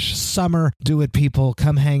voxandhops.com/summer. Do it, people.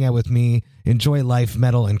 Come hang out with me. Enjoy life,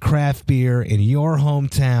 metal, and craft beer in your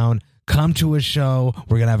hometown. Come to a show.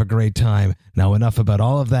 We're going to have a great time. Now, enough about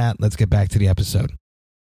all of that. Let's get back to the episode.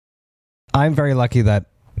 I'm very lucky that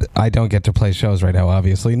I don't get to play shows right now,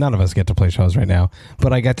 obviously. None of us get to play shows right now.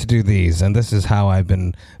 But I get to do these, and this is how I've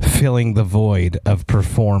been filling the void of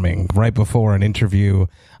performing. Right before an interview,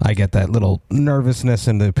 I get that little nervousness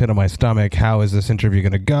in the pit of my stomach. How is this interview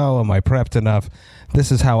going to go? Am I prepped enough? This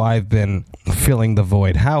is how I've been filling the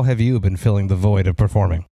void. How have you been filling the void of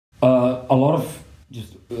performing? A lot of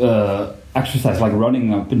just exercise, like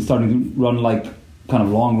running. I've been starting to run like kind of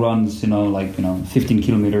long runs, 15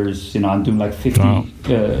 kilometers, I'm doing like 50,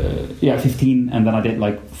 15, and then I did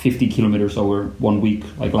like 50 kilometers over 1 week,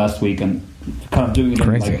 like last week, and kind of doing it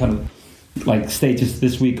in like kind of like stages.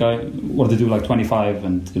 This week I wanted to do like 25,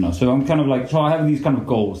 and so I'm kind of like, so I have these kind of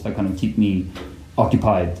goals that kind of keep me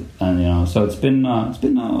occupied, and so it's been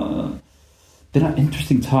an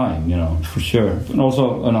interesting time, for sure. And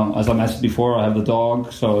also, as I mentioned before, I have the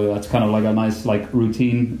dog, so that's kind of like a nice like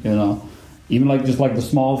routine, even like just like the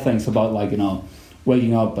small things about like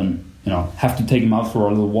waking up and have to take him out for a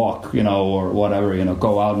little walk, or whatever,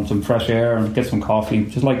 go out in some fresh air and get some coffee,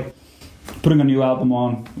 just like putting a new album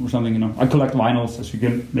on or something. I collect vinyls, as you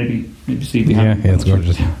can maybe see behind me. Yeah, it's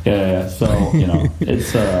gorgeous. Yeah. So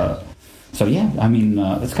it's so yeah, I mean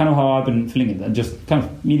that's kind of how I've been feeling it, and just kind of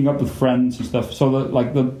meeting up with friends and stuff. So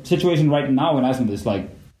the situation right now in Iceland is like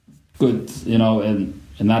good, in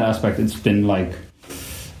that aspect. It's been like,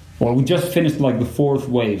 well, we just finished like the fourth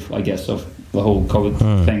wave, I guess, of the whole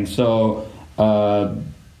COVID thing. So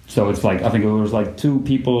it's like, I think it was like 2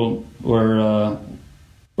 people were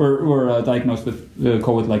diagnosed with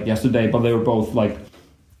COVID like yesterday, but they were both like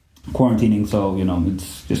quarantining. So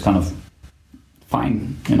it's just kind of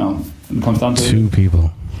fine. It comes down to 2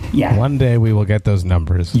 people. Yeah. One day we will get those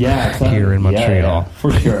numbers. Yeah, exactly. Here in Montreal. Yeah,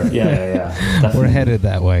 for sure. Yeah. We're headed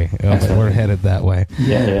that way. We're headed that way.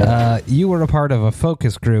 Yeah. You were a part of a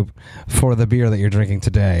focus group for the beer that you're drinking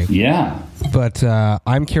today. Yeah. But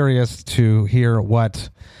I'm curious to hear what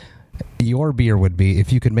your beer would be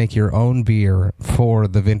if you could make your own beer for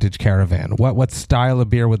the Vintage Caravan. What style of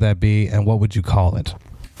beer would that be, and what would you call it?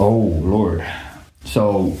 Oh, Lord.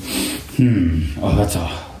 So,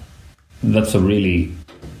 that's a really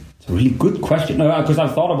good question. Because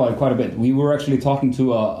I've thought about it quite a bit. We were actually talking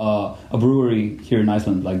to a brewery here in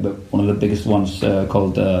Iceland, like one of the biggest ones,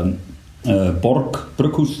 called Borg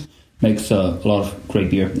Brukhus, makes a lot of great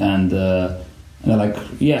beer, and they're like,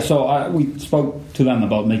 so we spoke to them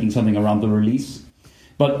about making something around the release,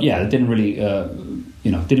 but it didn't really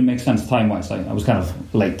didn't make sense time-wise. I was kind of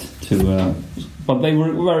late to but they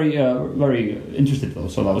were very very interested though,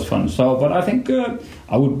 so that was fun. So but I think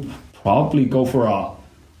I would probably go for a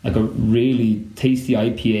like a really tasty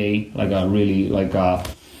IPA, like a really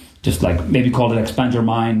just like maybe call it Expand Your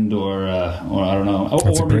Mind or I don't know,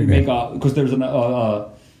 or maybe make because there's what's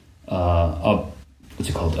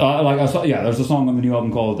it called? There's a song on the new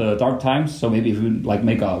album called Dark Times. So maybe if you like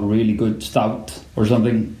make a really good stout or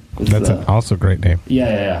something. That's also a great name.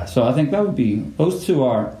 Yeah. So I think that would be, those two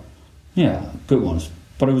are, good ones.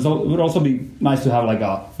 But it would also be nice to have like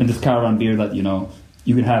in this caravan beer that, you know,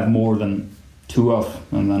 you can have more than two of,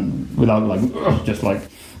 and then without like just like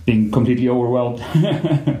being completely overwhelmed.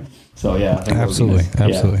 So yeah, I think absolutely.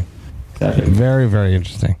 Yeah, exactly. Very, very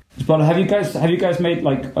interesting. But have you guys made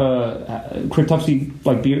like Cryptopsy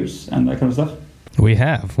like beers and that kind of stuff? We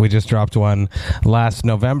have. We just dropped one last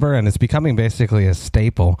November, and it's becoming basically a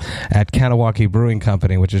staple at Kanawaki Brewing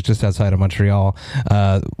Company, which is just outside of Montreal.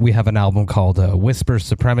 We have an album called Whisper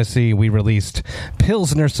Supremacy. We released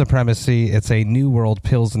Pilsner Supremacy. It's a New World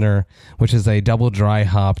Pilsner, which is a double dry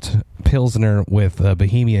hopped Pilsner with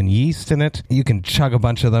Bohemian yeast in it. You can chug a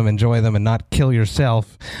bunch of them, enjoy them, and not kill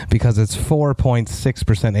yourself because it's 4.6%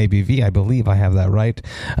 ABV. I believe I have that right.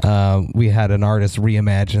 We had an artist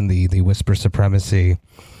reimagine the Whisper Supremacy.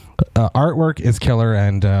 Artwork is killer,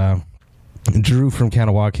 and Drew from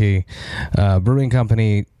Kanawaki Brewing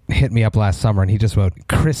Company hit me up last summer, and he just wrote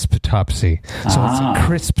Cryptopsy. So it's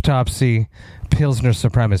Cryptopsy Pilsner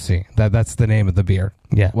Supremacy. That's the name of the beer.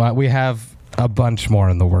 Yeah. Well, we have a bunch more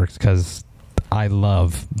in the works because I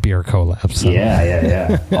love beer collabs. So.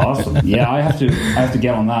 Yeah. Awesome. Yeah, I have to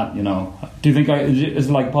get on that, you know. Do you think is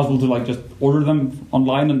it like possible to like just order them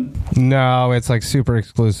online? And no, it's like super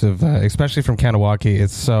exclusive, especially from Kanawaki.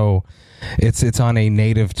 It's on a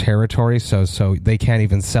native territory, so they can't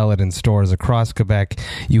even sell it in stores across Quebec.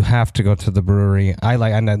 You have to go to the brewery.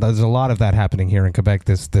 And there's a lot of that happening here in Quebec.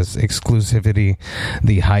 This exclusivity,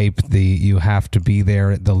 the hype, you have to be there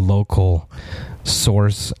at the local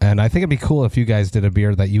source. And I think it'd be cool if you guys did a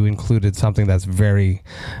beer that you included something that's very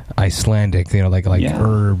Icelandic, you know, like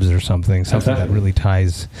herbs or something that really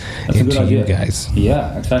ties into you guys.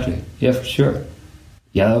 Yeah, exactly. Yeah, for sure.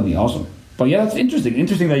 Yeah, that would be awesome. But yeah, it's interesting.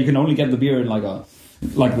 Interesting that you can only get the beer in that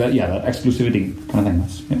exclusivity kind of thing.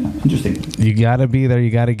 That's interesting. You gotta be there. You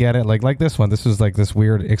gotta get it. Like this one. This was like this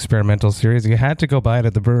weird experimental series. You had to go buy it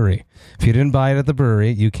at the brewery. If you didn't buy it at the brewery,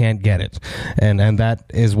 you can't get it. And that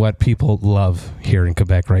is what people love here in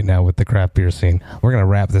Quebec right now with the craft beer scene. We're gonna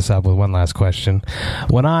wrap this up with one last question.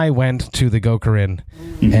 When I went to the Gokarin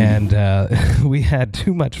and we had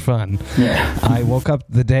too much fun, I woke up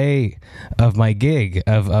the day of my gig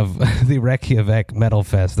of the Reykjavik Metal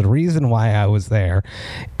Fest. The reason why I was there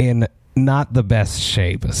in not the best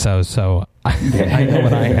shape, so I know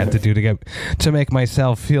what I had to do to make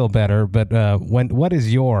myself feel better. But what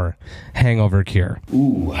is your hangover cure?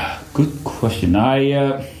 Ooh, good question.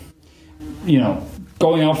 I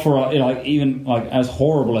going out for even as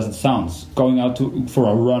horrible as it sounds, going out for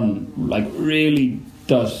a run really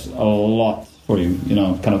does a lot for you. You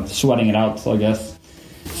know, kind of sweating it out, I guess.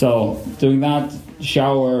 So doing that,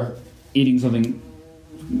 shower, eating something,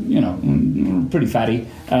 pretty fatty,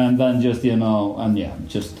 and then just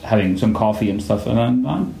just having some coffee and stuff, and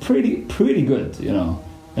I'm pretty good.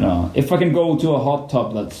 If I can go to a hot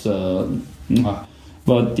tub, that's but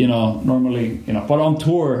normally but on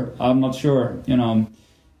tour I'm not sure.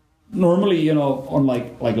 Normally on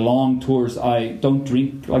like long tours I don't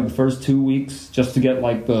drink like the first 2 weeks just to get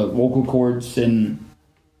like the vocal cords in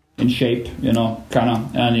shape,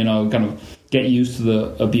 kind of get used to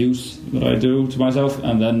the abuse that I do to myself,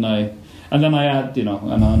 and then I add,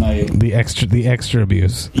 the extra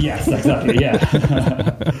abuse. Yes, exactly. Yeah,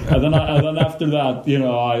 and then after that,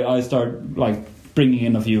 I start like bringing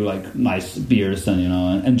in a few like nice beers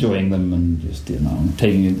and enjoying them and just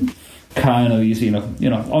taking it kind of easy. On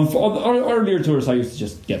earlier tours I used to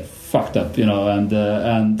just get fucked up, and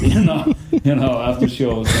after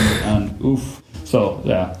shows and oof. So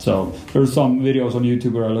there's some videos on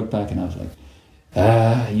YouTube where I look back and I was like,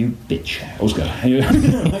 you bitch, Oscar.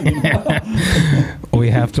 We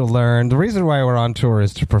have to learn. The reason why we're on tour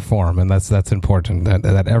is to perform, and that's important.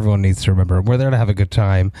 That everyone needs to remember. We're there to have a good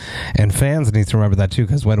time, and fans need to remember that too.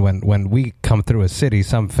 Because when we come through a city,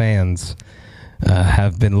 some fans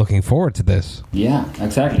have been looking forward to this. Yeah,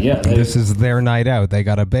 exactly. Yeah, this is their night out. They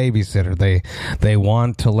got a babysitter. They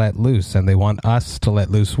want to let loose, and they want us to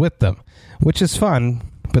let loose with them, which is fun.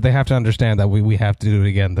 But they have to understand that we have to do it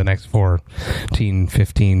again the next 14,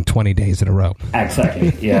 15, 20 days in a row.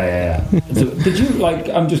 Exactly. Yeah. So did you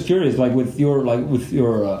I'm just curious, with your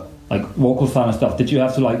vocal style and stuff, did you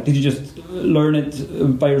have to did you just learn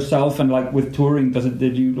it by yourself, and with touring,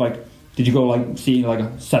 did you Did you go like seeing like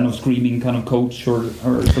a Sound of Screaming kind of coach or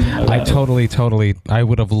something like that? Totally. I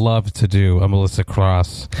would have loved to do a Melissa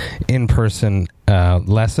Cross in-person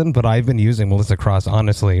lesson, but I've been using Melissa Cross,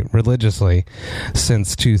 honestly, religiously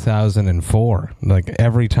since 2004. Like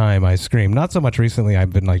every time I scream, not so much recently,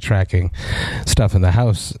 I've been like tracking stuff in the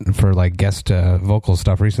house for like guest vocal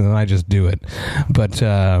stuff recently, and I just do it. But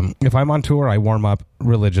if I'm on tour, I warm up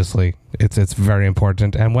religiously. It's very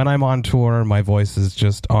important. And when I'm on tour, my voice is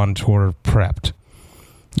just on tour prepped.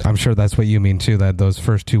 I'm sure that's what you mean too, that those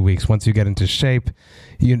first 2 weeks, once you get into shape,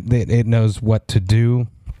 it knows what to do.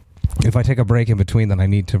 If I take a break in between, then I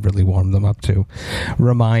need to really warm them up to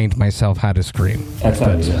remind myself how to scream.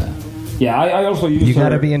 Exactly. Yeah, I also use you got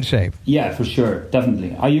to be in shape. Yeah, for sure,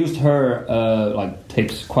 definitely. I used her like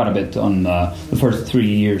tips quite a bit on the first 3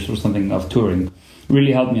 years or something of touring.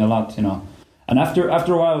 Really helped me a lot, you know. And after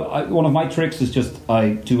a while, one of my tricks is just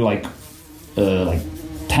I do like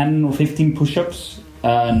 10 or 15 push-ups,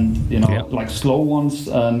 and you know, like slow ones,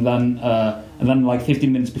 and then like 15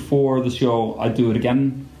 minutes before the show, I do it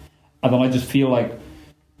again. And then I just feel like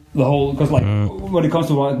the whole, because like when it comes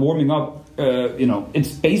to like warming up, you know,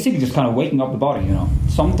 it's basically just kind of waking up the body, you know.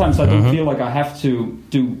 Sometimes I don't feel like I have to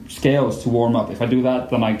do scales to warm up. If I do that,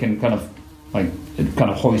 then I can kind of like, it kind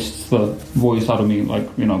of hoists the voice out of me, like,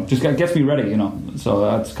 you know, just gets me ready, you know. So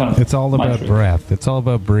that's kind of it's all about trick. breath. It's all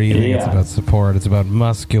about breathing. It's about support. It's about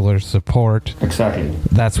muscular support. Exactly.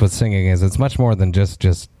 That's what singing is. It's much more than just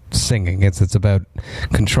singing. It's about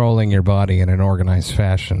controlling your body in an organized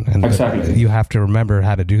fashion, and exactly. You have to remember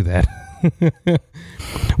how to do that.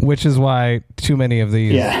 Which is why too many of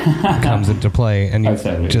these comes into play, and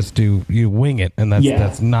you you wing it, and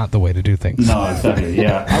that's not the way to do things. No, exactly.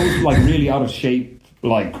 Yeah, I was like really out of shape,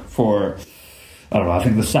 like for I don't know. I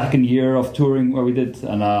think the second year of touring where we did,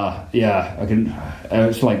 and I can.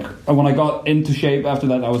 It's like when I got into shape after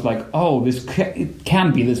that, I was like, oh, it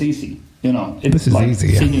can't be this easy. You know, this is like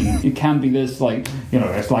easy. Singing, it can't be this, like, you know,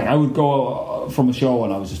 it's like I would go from a show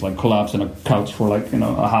and I was just like collapse on a couch for like, you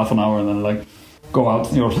know, a half an hour and then like go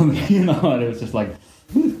out or something, you know, and it was just like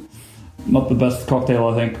not the best cocktail,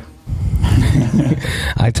 I think.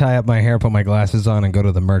 I tie up my hair, put my glasses on, and go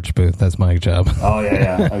to the merch booth. That's my job. Oh,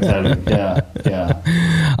 yeah, exactly. Yeah.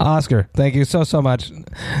 Oscar, thank you so much.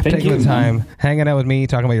 Taking the time, hanging out with me,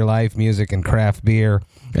 talking about your life, music, and craft beer.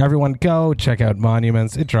 Everyone, go check out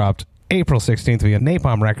Monuments. It dropped April 16th via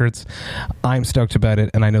Napalm Records. I'm stoked about it,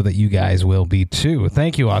 and I know that you guys will be too.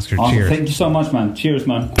 Thank you, Oscar. Awesome. Cheers. Thank you so much, man. Cheers,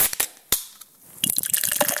 man.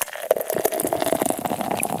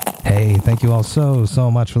 Hey, thank you all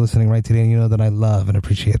so much for listening right today. And you know that I love and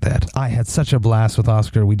appreciate that. I had such a blast with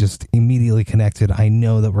Oscar. We just immediately connected. I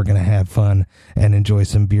know that we're going to have fun and enjoy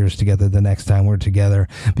some beers together the next time we're together,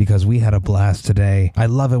 because we had a blast today. I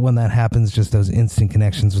love it when that happens, just those instant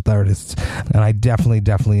connections with artists. And I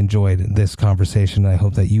definitely enjoyed this conversation. And I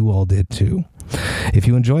hope that you all did too. If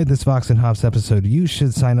you enjoyed this Vox and Hops episode, you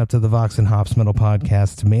should sign up to the Vox and Hops Metal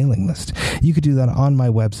Podcast mailing list. You could do that on my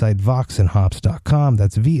website, voxandhops.com.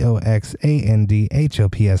 That's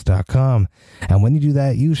VOXANDHOPS.com. And when you do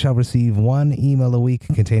that, you shall receive one email a week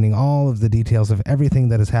containing all of the details of everything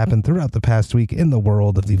that has happened throughout the past week in the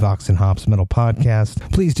world of the Vox and Hops Metal Podcast.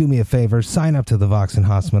 Please do me a favor, sign up to the Vox and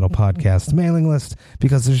Hops Metal Podcast mailing list,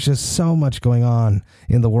 because there's just so much going on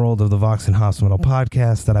in the world of the Vox and Hops Metal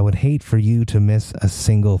Podcast that I would hate for you to miss a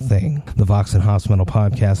single thing. The Vox and Hops Metal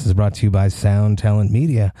Podcast is brought to you by Sound Talent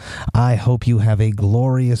Media. I hope you have a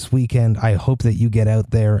glorious weekend. I hope that you get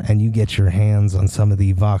out there and you get your hands on some of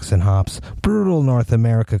the Vox and Hops Brutal North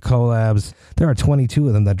America collabs. There are 22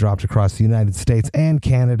 of them that dropped across the United States and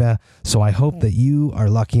Canada, so I hope that you are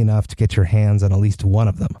lucky enough to get your hands on at least one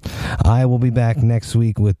of them. I will be back next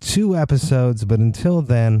week with 2 episodes, but until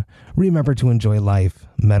then, remember to enjoy life,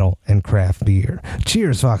 metal, and craft beer.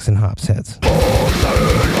 Cheers, Vox and Hops heads.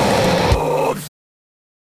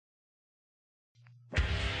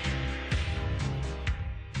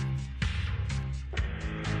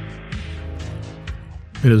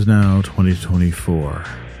 It is now 2024,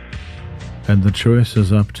 and the choice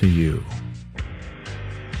is up to you.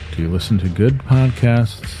 Do you listen to good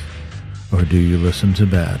podcasts, or do you listen to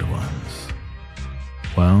bad ones?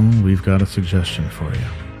 Well, we've got a suggestion for you.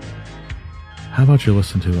 How about you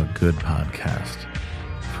listen to a good podcast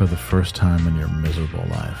for the first time in your miserable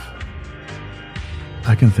life?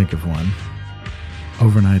 I can think of one.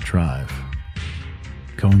 Overnight Drive.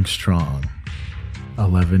 Going strong.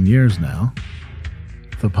 11 years now.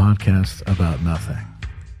 The podcast about nothing.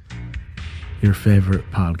 Your favorite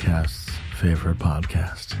podcast's favorite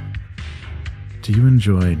podcast. Do you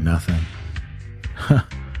enjoy nothing?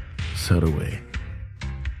 So do we. Why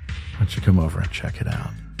don't you come over and check it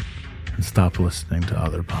out? and stop listening to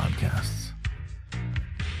other podcasts.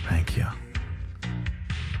 Thank you.